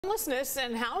Homelessness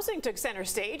and housing took center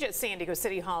stage at San Diego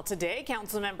City Hall today.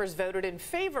 Council members voted in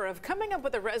favor of coming up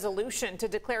with a resolution to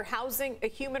declare housing a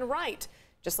human right,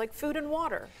 just like food and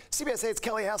water. CBS 8's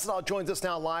Kelly Hasseldahl joins us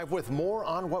now live with more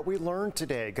on what we learned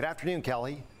today. Good afternoon,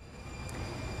 Kelly.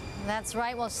 That's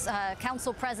right. Well,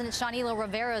 Council President Sean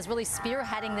Elo-Rivera is really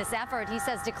spearheading this effort. He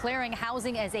says declaring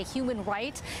housing as a human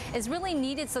right is really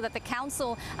needed so that the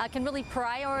council can really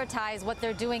prioritize what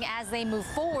they're doing as they move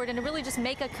forward and to really just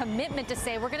make a commitment to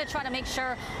say we're going to try to make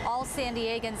sure all San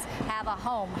Diegans have a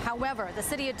home. However, the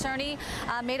city attorney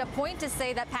made a point to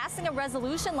say that passing a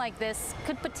resolution like this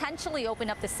could potentially open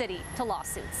up the city to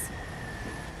lawsuits.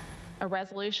 A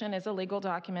resolution is a legal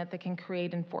document that can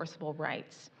create enforceable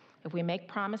rights. If we make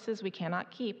promises we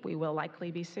cannot keep, we will likely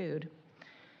be sued.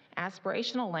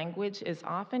 Aspirational language is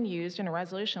often used in a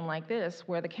resolution like this,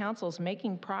 where the council is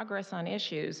making progress on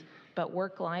issues, but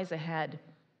work lies ahead.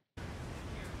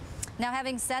 Now,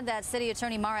 having said that, City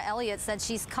Attorney Mara Elliott said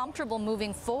she's comfortable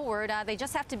moving forward. They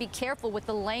just have to be careful with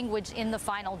the language in the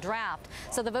final draft.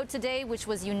 So the vote today, which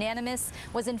was unanimous,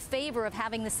 was in favor of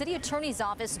having the City Attorney's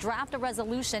Office draft a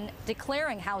resolution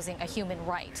declaring housing a human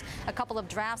right. A couple of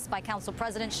drafts by Council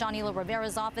President Sean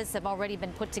Elo-Rivera's office have already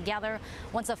been put together.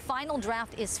 Once a final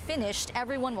draft is finished,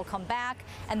 everyone will come back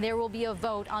and there will be a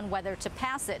vote on whether to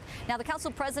pass it. Now, the Council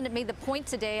President made the point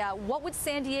today, what would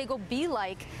San Diego be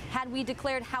like had we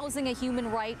declared housing a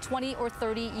human right 20 or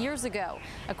 30 years ago?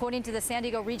 According to the San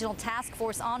Diego Regional Task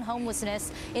Force on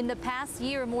Homelessness, in the past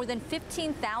year, more than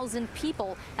 15,000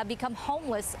 people have become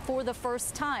homeless for the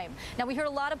first time. Now, we heard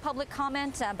a lot of public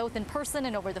comment, both in person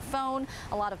and over the phone.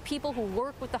 A lot of people who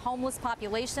work with the homeless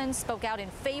population spoke out in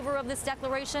favor of this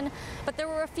declaration, but there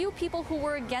were a few people who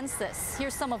were against this.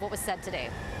 Here's some of what was said today.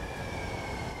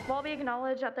 While we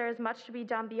acknowledge that there is much to be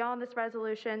done beyond this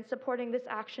resolution, supporting this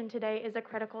action today is a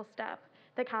critical step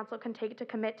the council can take to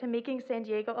commit to making San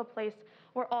Diego a place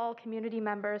where all community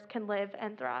members can live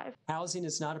and thrive. Housing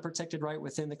is not a protected right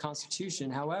within the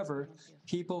Constitution. However,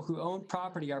 people who own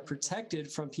property are protected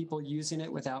from people using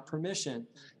it without permission.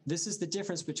 This is the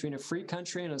difference between a free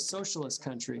country and a socialist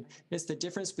country. It's the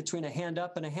difference between a hand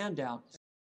up and a handout.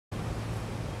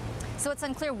 So it's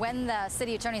unclear when the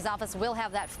City Attorney's Office will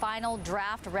have that final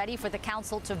draft ready for the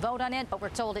council to vote on it, but we're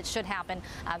told it should happen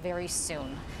very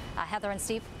soon. Heather and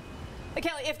Steve?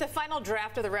 Kelly, if the final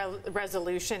draft of the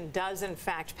resolution does in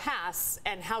fact pass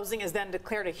and housing is then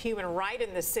declared a human right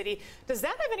in the city, does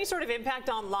that have any sort of impact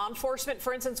on law enforcement?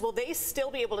 For instance, will they still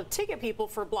be able to ticket people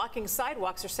for blocking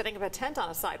sidewalks or setting up a tent on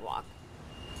a sidewalk?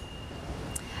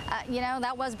 You know,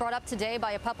 that was brought up today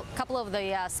by a couple of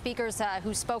the speakers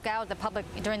who spoke out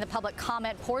during the public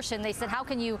comment portion. They said, how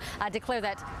can you declare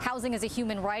that housing is a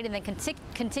human right and then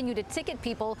continue to ticket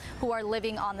people who are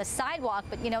living on the sidewalk?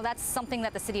 But, you know, that's something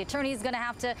that the city attorney is going to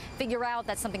have to figure out.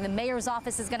 That's something the mayor's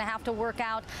office is going to have to work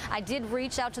out. I did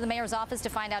reach out to the mayor's office to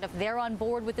find out if they're on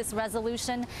board with this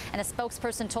resolution. And a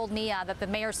spokesperson told me that the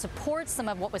mayor supports some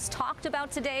of what was talked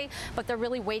about today, but they're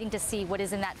really waiting to see what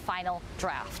is in that final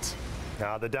draft.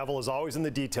 The devil is always in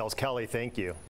the details. Kelly, thank you.